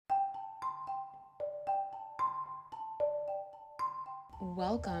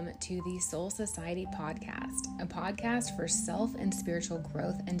Welcome to the Soul Society podcast, a podcast for self and spiritual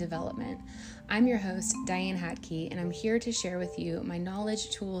growth and development. I'm your host, Diane Hatke, and I'm here to share with you my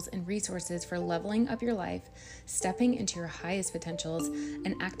knowledge, tools, and resources for leveling up your life, stepping into your highest potentials,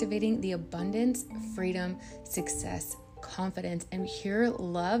 and activating the abundance, freedom, success, confidence, and pure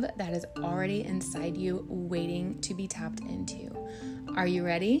love that is already inside you, waiting to be tapped into. Are you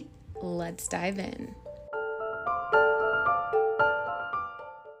ready? Let's dive in.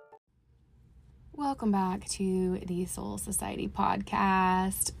 Welcome back to the Soul Society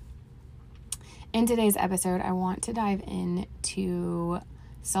podcast. In today's episode, I want to dive into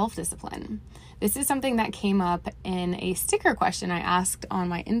self-discipline. This is something that came up in a sticker question I asked on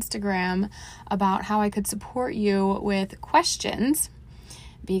my Instagram about how I could support you with questions,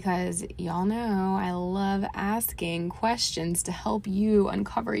 because y'all know I love asking questions to help you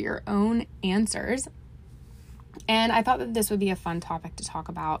uncover your own answers. And I thought that this would be a fun topic to talk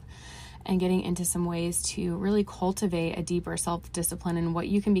about, and getting into some ways to really cultivate a deeper self-discipline and what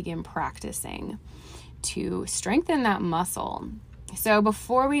you can begin practicing to strengthen that muscle. So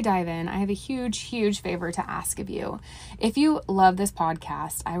before we dive in, I have a huge favor to ask of you. If you love this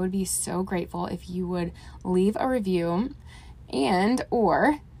podcast, I would be so grateful if you would leave a review and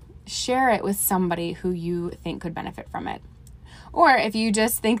or share it with somebody who you think could benefit from it. Or if you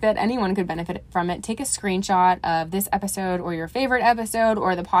just think that anyone could benefit from it, take a screenshot of this episode or your favorite episode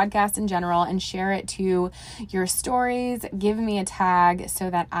or the podcast in general and share it to your stories. Give me a tag so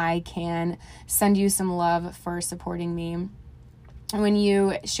that I can send you some love for supporting me. And when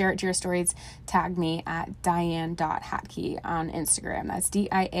you share it to your stories, tag me at Diane.Hatke on Instagram. That's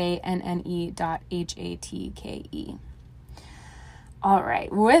DIANNE.HATKE. All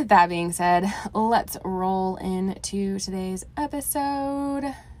right, with that being said, let's roll into today's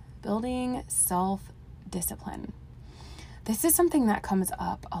episode, building self-discipline. This is something that comes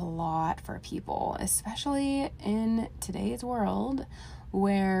up a lot for people, especially in today's world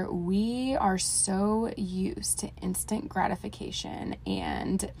where we are so used to instant gratification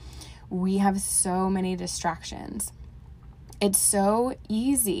and we have so many distractions. It's so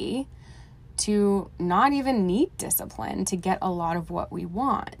easy to not even need discipline to get a lot of what we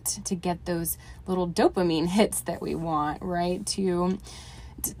want, to get those little dopamine hits that we want, right? To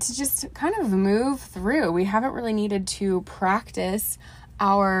just kind of move through. We haven't really needed to practice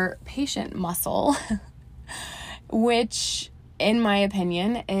our patient muscle, which in my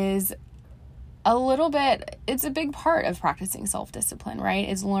opinion is it's a big part of practicing self-discipline, right?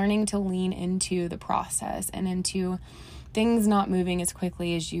 It's learning to lean into the process and into things not moving as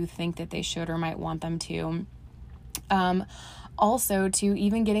quickly as you think that they should or might want them to. Also to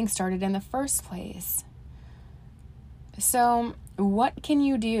even getting started in the first place. So what can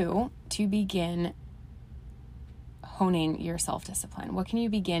you do to begin honing your self-discipline? What can you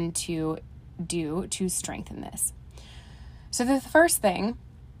begin to do to strengthen this? So the first thing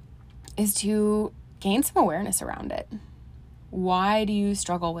is to gain some awareness around it. Why do you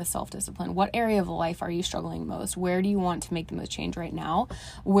struggle with self-discipline? What area of life are you struggling most? Where do you want to make the most change right now?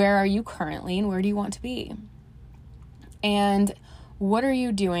 Where are you currently and where do you want to be? And what are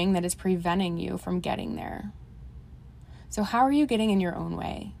you doing that is preventing you from getting there? So how are you getting in your own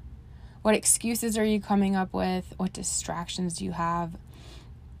way? What excuses are you coming up with? What distractions do you have?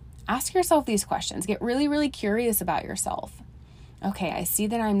 Ask yourself these questions. Get really curious about yourself. Okay, I see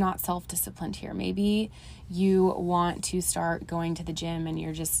that I'm not self-disciplined here. Maybe you want to start going to the gym and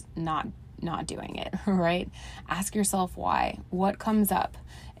you're just not doing it, right? Ask yourself why. What comes up?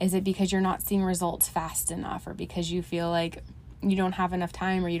 Is it because you're not seeing results fast enough, or because you feel like you don't have enough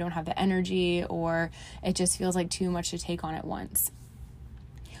time, or you don't have the energy, or it just feels like too much to take on at once?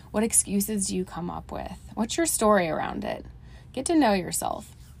 What excuses do you come up with? What's your story around it? Get to know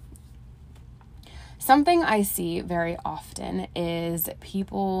yourself. Something I see very often is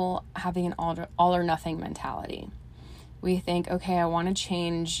people having an all or nothing mentality. We think, okay, I want to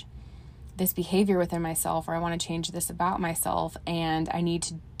change this behavior within myself, or I want to change this about myself, and I need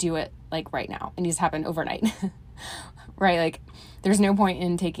to do it like right now. It needs to happen overnight, right? Like there's no point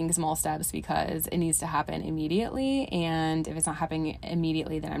in taking small steps because it needs to happen immediately. And if it's not happening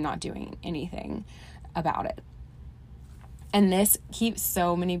immediately, then I'm not doing anything about it. And this keeps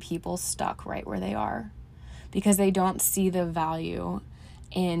so many people stuck right where they are because they don't see the value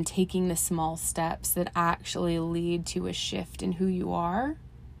in taking the small steps that actually lead to a shift in who you are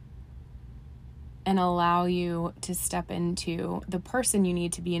and allow you to step into the person you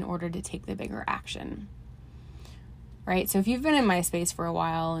need to be in order to take the bigger action. Right? So if you've been in my space for a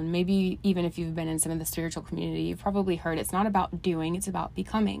while, and maybe even if you've been in some of the spiritual community, you've probably heard it's not about doing, it's about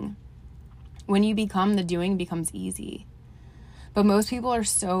becoming. When you become, the doing becomes easy. But most people are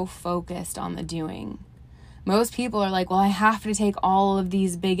so focused on the doing. Most people are like, well, I have to take all of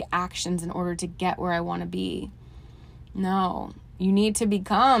these big actions in order to get where I want to be. No, you need to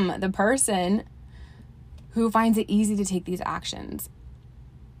become the person who finds it easy to take these actions.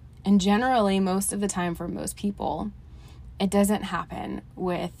 And generally, most of the time for most people, it doesn't happen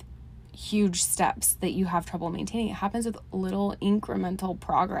with huge steps that you have trouble maintaining. It happens with little incremental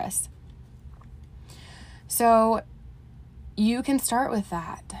progress. So you can start with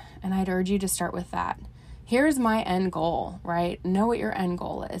that. And I'd urge you to start with that. Here's my end goal, right? Know what your end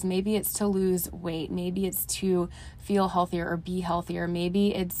goal is. Maybe it's to lose weight. Maybe it's to feel healthier or be healthier.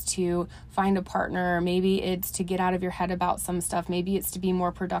 Maybe it's to find a partner. Maybe it's to get out of your head about some stuff. Maybe it's to be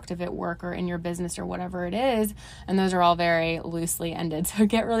more productive at work or in your business or whatever it is. And those are all very loosely ended. So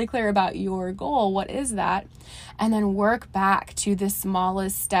get really clear about your goal. What is that? And then work back to the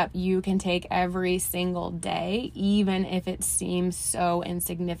smallest step you can take every single day, even if it seems so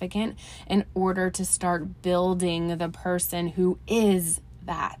insignificant, in order to start building the person who is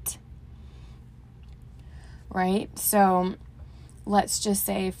that. Right? So let's just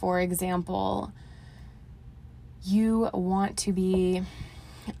say, for example, you want to be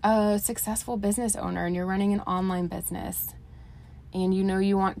a successful business owner and you're running an online business. And you know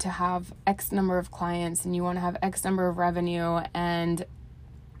you want to have X number of clients and you want to have X number of revenue, and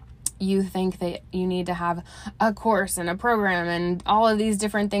you think that you need to have a course and a program and all of these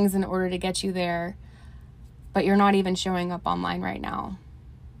different things in order to get you there, but you're not even showing up online right now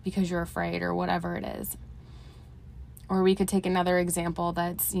because you're afraid or whatever it is. Or we could take another example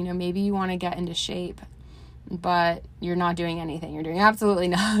that's, maybe you want to get into shape, but you're not doing anything. You're doing absolutely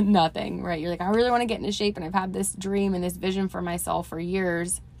nothing, right? You're like, I really want to get into shape, and I've had this dream and this vision for myself for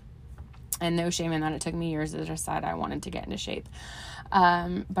years. And no shame in that. It took me years to decide I wanted to get into shape.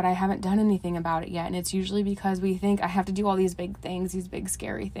 But I haven't done anything about it yet. And it's usually because we think I have to do all these big things, these big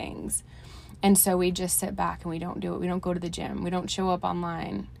scary things. And so we just sit back and we don't do it. We don't go to the gym. We don't show up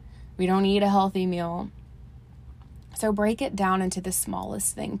online. We don't eat a healthy meal. So break it down into the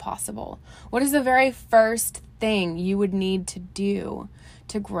smallest thing possible. What is the very first thing you would need to do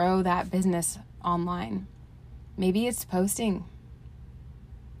to grow that business online? Maybe it's posting.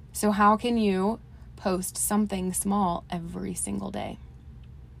 So how can you post something small every single day?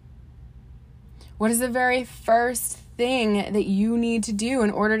 What is the very first thing that you need to do in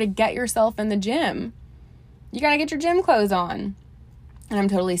order to get yourself in the gym? You got to get your gym clothes on. And I'm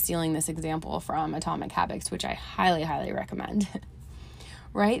totally stealing this example from Atomic Habits, which I highly, highly recommend.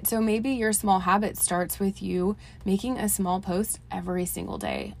 Right? So maybe your small habit starts with you making a small post every single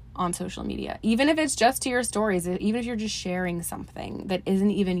day on social media. Even if it's just to your stories, even if you're just sharing something that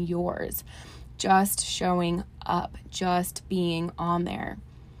isn't even yours, just showing up, just being on there.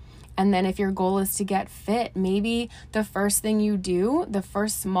 And then if your goal is to get fit, maybe the first thing you do, the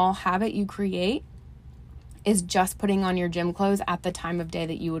first small habit you create, is just putting on your gym clothes at the time of day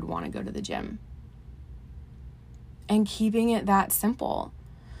that you would want to go to the gym. And keeping it that simple.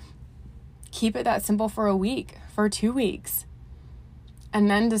 Keep it that simple for a week, for 2 weeks. And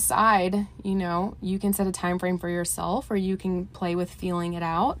then decide, you can set a time frame for yourself, or you can play with feeling it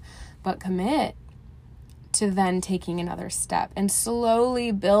out, but commit to then taking another step and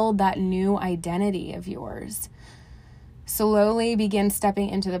slowly build that new identity of yours. Slowly begin stepping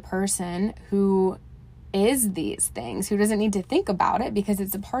into the person who is these things, who doesn't need to think about it because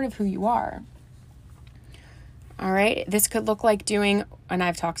it's a part of who you are. All right. This could look like doing, and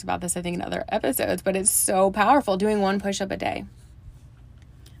I've talked about this, I think, in other episodes, but it's so powerful, doing 1 push-up a day,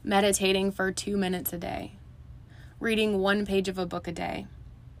 meditating for 2 minutes a day, reading 1 page of a book a day,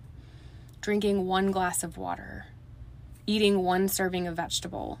 drinking 1 glass of water, eating 1 serving of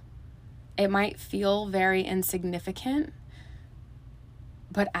vegetable. It might feel very insignificant,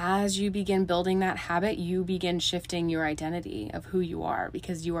 but as you begin building that habit, you begin shifting your identity of who you are,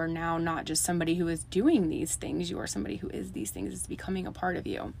 because you are now not just somebody who is doing these things. You are somebody who is these things. It's becoming a part of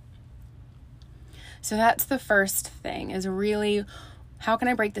you. So that's the first thing, is really, how can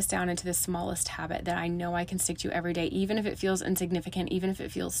I break this down into the smallest habit that I know I can stick to every day, even if it feels insignificant, even if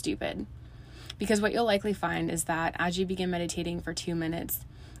it feels stupid? Because what you'll likely find is that as you begin meditating for 2 minutes,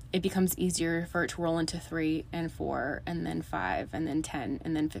 it becomes easier for it to roll into 3 and 4 and then 5 and then 10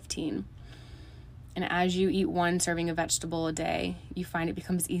 and then 15. And as you eat 1 serving of vegetable a day, you find it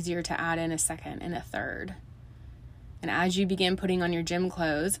becomes easier to add in a second and a third. And as you begin putting on your gym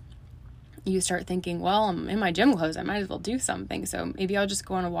clothes, you start thinking, well, I'm in my gym clothes, I might as well do something. So maybe I'll just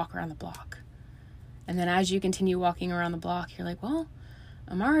go on a walk around the block. And then as you continue walking around the block, you're like, well,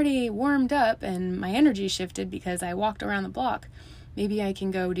 I'm already warmed up and my energy shifted because I walked around the block. Maybe I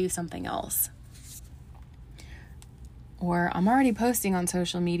can go do something else. Or I'm already posting on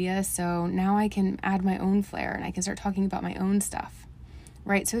social media, so now I can add my own flair and I can start talking about my own stuff,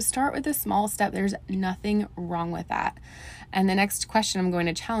 right? So start with a small step. There's nothing wrong with that. And the next question I'm going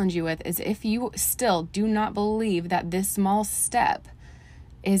to challenge you with is, if you still do not believe that this small step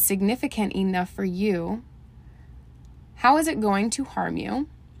is significant enough for you, how is it going to harm you?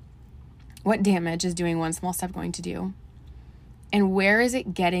 What damage is doing one small step going to do? And where is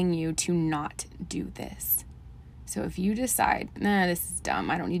it getting you to not do this? So if you decide, this is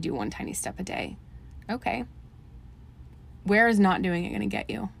dumb, I don't need to do one tiny step a day. Okay. Where is not doing it going to get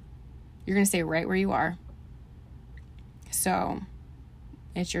you? You're going to stay right where you are. So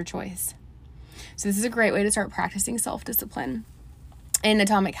it's your choice. So this is a great way to start practicing self-discipline. In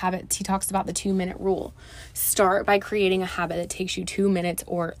Atomic Habits, he talks about the 2-minute rule. Start by creating a habit that takes you 2 minutes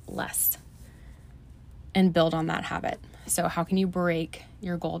or less and build on that habit. So how can you break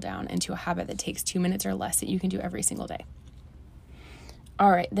your goal down into a habit that takes 2 minutes or less that you can do every single day? All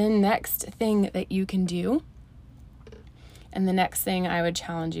right, the next thing that you can do, and the next thing I would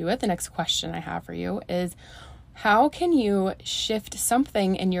challenge you with, the next question I have for you is, how can you shift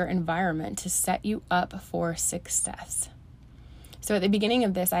something in your environment to set you up for success? So at the beginning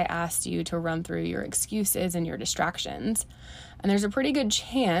of this, I asked you to run through your excuses and your distractions. And there's a pretty good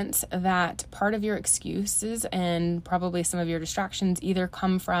chance that part of your excuses and probably some of your distractions either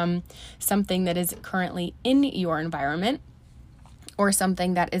come from something that is currently in your environment or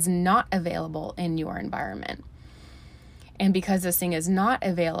something that is not available in your environment. And because this thing is not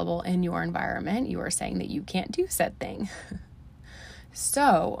available in your environment, you are saying that you can't do said thing.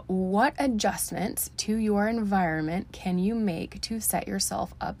 So, what adjustments to your environment can you make to set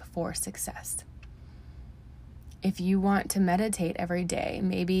yourself up for success? If you want to meditate every day,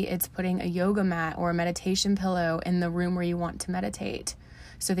 maybe it's putting a yoga mat or a meditation pillow in the room where you want to meditate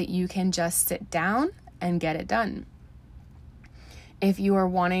so that you can just sit down and get it done. If you are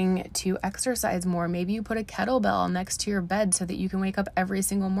wanting to exercise more, maybe you put a kettlebell next to your bed so that you can wake up every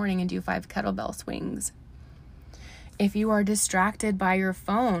single morning and do 5 kettlebell swings. If you are distracted by your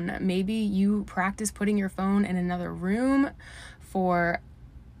phone, maybe you practice putting your phone in another room for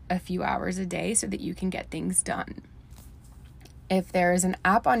a few hours a day so that you can get things done. If there is an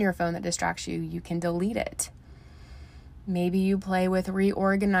app on your phone that distracts you, you can delete it. Maybe you play with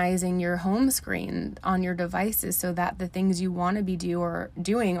reorganizing your home screen on your devices so that the things you want to be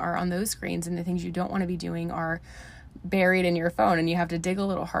doing are on those screens and the things you don't want to be doing are buried in your phone and you have to dig a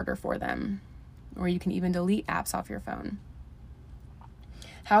little harder for them. Or you can even delete apps off your phone.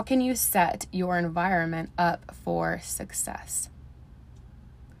 How can you set your environment up for success?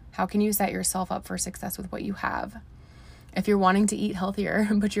 How can you set yourself up for success with what you have? If you're wanting to eat healthier,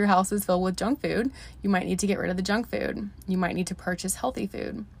 but your house is filled with junk food, you might need to get rid of the junk food. You might need to purchase healthy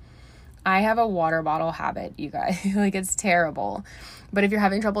food. I have a water bottle habit, you guys. Like, it's terrible. But if you're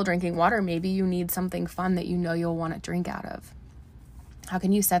having trouble drinking water, maybe you need something fun that you know you'll want to drink out of. How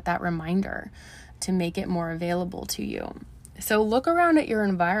can you set that reminder to make it more available to you? So look around at your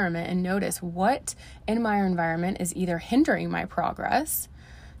environment and notice what in my environment is either hindering my progress.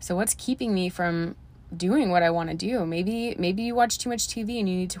 So what's keeping me from doing what I want to do? Maybe you watch too much TV and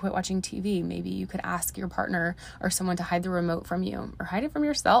you need to quit watching TV. Maybe you could ask your partner or someone to hide the remote from you or hide it from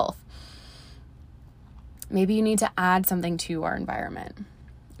yourself. Maybe you need to add something to our environment.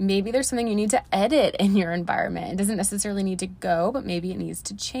 Maybe there's something you need to edit in your environment. It doesn't necessarily need to go, but maybe it needs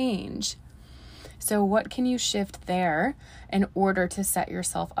to change. So what can you shift there in order to set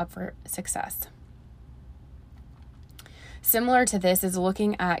yourself up for success? Similar to this is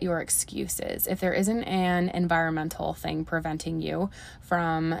looking at your excuses. If there isn't an environmental thing preventing you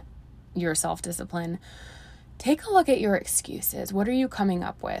from your self-discipline, take a look at your excuses. What are you coming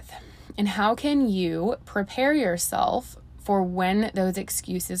up with? And how can you prepare yourself for when those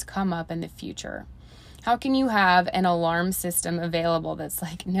excuses come up in the future? How can you have an alarm system available that's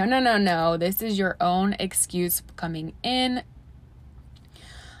like, no, this is your own excuse coming in,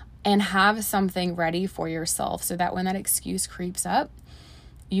 and have something ready for yourself so that when that excuse creeps up,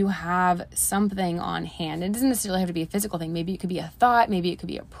 you have something on hand. It doesn't necessarily have to be a physical thing. Maybe it could be a thought. Maybe it could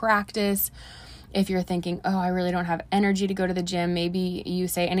be a practice. If you're thinking, I really don't have energy to go to the gym, maybe you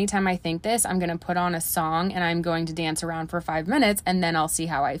say, anytime I think this, I'm going to put on a song and I'm going to dance around for 5 minutes and then I'll see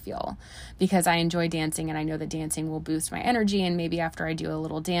how I feel, because I enjoy dancing and I know that dancing will boost my energy. And maybe after I do a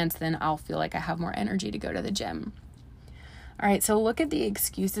little dance, then I'll feel like I have more energy to go to the gym. All right, so look at the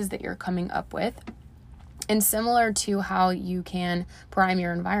excuses that you're coming up with. And similar to how you can prime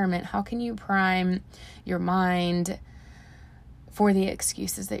your environment, how can you prime your mind for the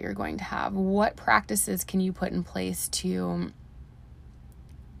excuses that you're going to have? What practices can you put in place to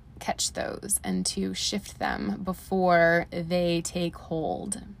catch those and to shift them before they take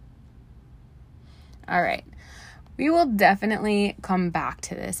hold. All right. We will definitely come back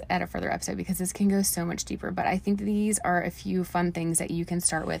to this at a further episode because this can go so much deeper, but I think these are a few fun things that you can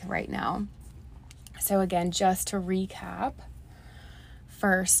start with right now. So again, just to recap,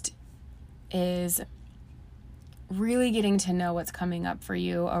 first is really getting to know what's coming up for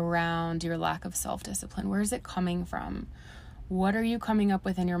you around your lack of self-discipline. Where is it coming from? What are you coming up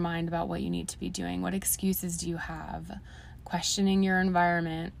with in your mind about what you need to be doing? What excuses do you have? Questioning your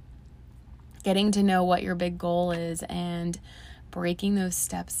environment, getting to know what your big goal is, and breaking those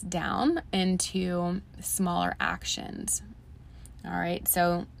steps down into smaller actions. All right,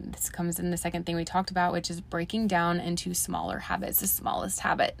 so this comes in the second thing we talked about, which is breaking down into smaller habits, the smallest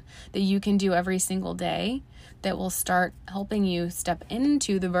habit that you can do every single day that will start helping you step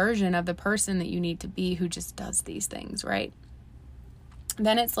into the version of the person that you need to be who just does these things, right?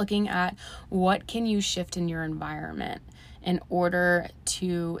 Then it's looking at what can you shift in your environment in order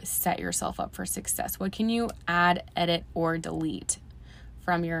to set yourself up for success. What can you add, edit, or delete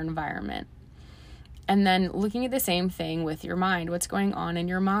from your environment? And then looking at the same thing with your mind. What's going on in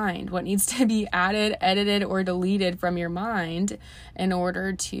your mind? What needs to be added, edited, or deleted from your mind in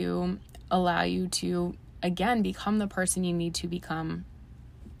order to allow you to, again, become the person you need to become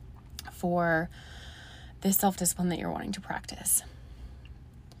for the self-discipline that you're wanting to practice.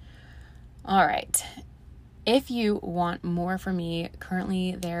 All right. If you want more from me,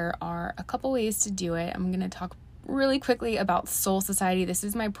 currently there are a couple ways to do it. I'm going to talk really quickly about Soul Society. This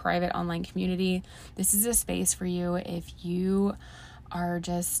is my private online community. This is a space for you if you are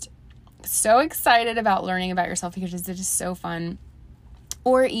just so excited about learning about yourself because it is so fun.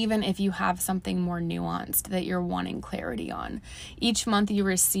 Or even if you have something more nuanced that you're wanting clarity on. Each month you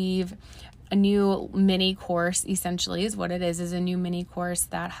receive a new mini course, essentially is what it is a new mini course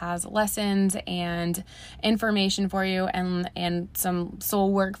that has lessons and information for you and some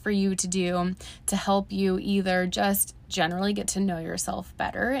soul work for you to do to help you either just generally get to know yourself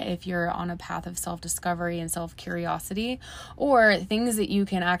better if you're on a path of self-discovery and self-curiosity, or things that you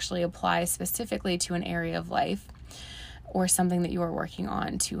can actually apply specifically to an area of life or something that you are working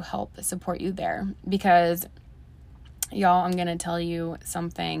on to help support you there. Because y'all, I'm going to tell you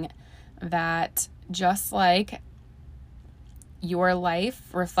something that just like your life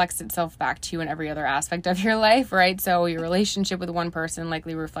reflects itself back to you in every other aspect of your life, right? So your relationship with one person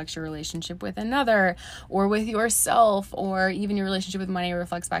likely reflects your relationship with another, or with yourself, or even your relationship with money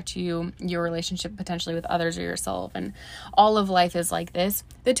reflects back to you, your relationship potentially with others or yourself. And all of life is like this.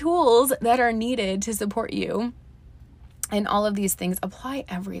 The tools that are needed to support you and all of these things apply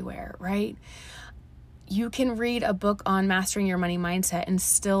everywhere, right? You can read a book on mastering your money mindset and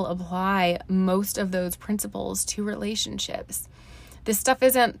still apply most of those principles to relationships. This stuff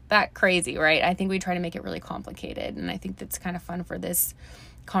isn't that crazy, right? I think we try to make it really complicated. And I think that's kind of fun for this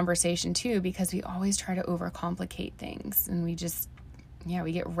conversation too, because we always try to overcomplicate things. And we just,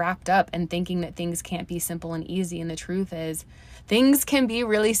 we get wrapped up in thinking that things can't be simple and easy. And the truth is, things can be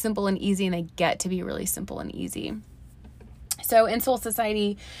really simple and easy, and they get to be really simple and easy. So in Soul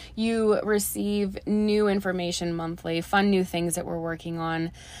Society, you receive new information monthly, fun new things that we're working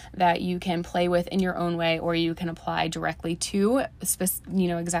on that you can play with in your own way, or you can apply directly to,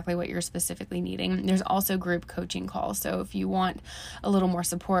 exactly what you're specifically needing. There's also group coaching calls. So if you want a little more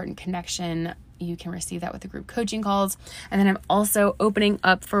support and connection, you can receive that with the group coaching calls. And then I'm also opening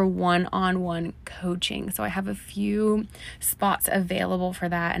up for one-on-one coaching. So I have a few spots available for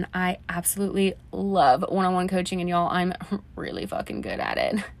that. And I absolutely love one-on-one coaching. And y'all, I'm really fucking good at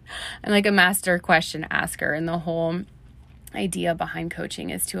it. I'm like a master question asker. And the whole idea behind coaching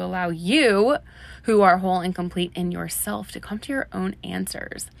is to allow you, who are whole and complete in yourself, to come to your own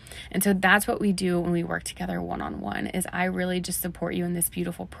answers. And so that's what we do when we work together one-on-one, is I really just support you in this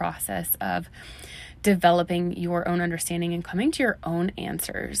beautiful process of developing your own understanding and coming to your own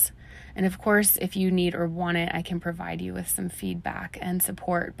answers. And of course, if you need or want it, I can provide you with some feedback and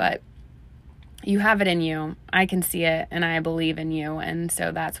support, but you have it in you. I can see it, and I believe in you. And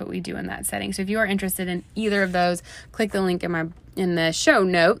so that's what we do in that setting. So if you are interested in either of those, click the link in the show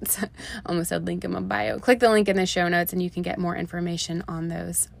notes. Almost said link in my bio. Click the link in the show notes and you can get more information on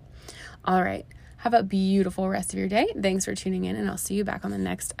those. All right. Have a beautiful rest of your day. Thanks for tuning in, and I'll see you back on the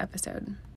next episode.